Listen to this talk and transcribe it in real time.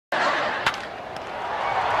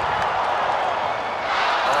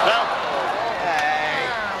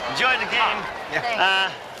game.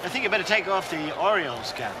 Yeah. I think you better take off the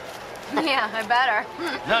Orioles cap. Yeah, I better.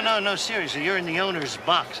 No, seriously. You're in the owner's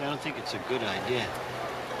box. I don't think it's a good idea.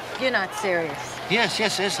 You're not serious. Yes,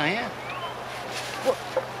 I am. Well,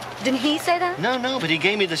 didn't he say that? No, but he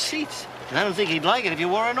gave me the seats. And I don't think he'd like it if you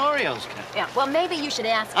wore an Orioles cap. Yeah, well, maybe you should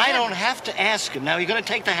ask him. I don't have to ask him. Now, you going to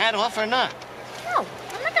take the hat off or not? No,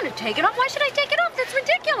 I'm not going to take it off. Why should I take it off? That's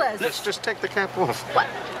ridiculous. Let's just take the cap off. What?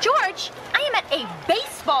 George, I am at a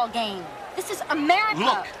baseball game. This is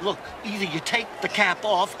America. Look, either you take the cap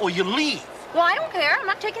off or you leave. Well, I don't care. I'm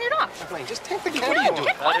not taking it off. Blaine, just take the cap No, off.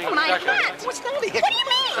 get off of my hat. What's the matter? What do you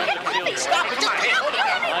mean? Get off it. Stop it. Just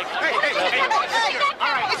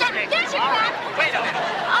Hey, There's your cap. Wait a minute.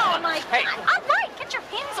 Oh, my God. All right, get your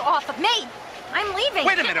hands off of me. I'm leaving.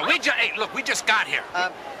 Wait a minute. Hey, look, we just got here.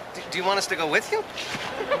 Do you want us to go with you?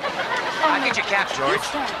 I'll get your cap, George.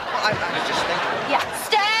 Stay. Well, I was just thinking. Yeah,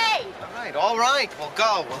 stay. All right, we'll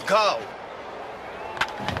go.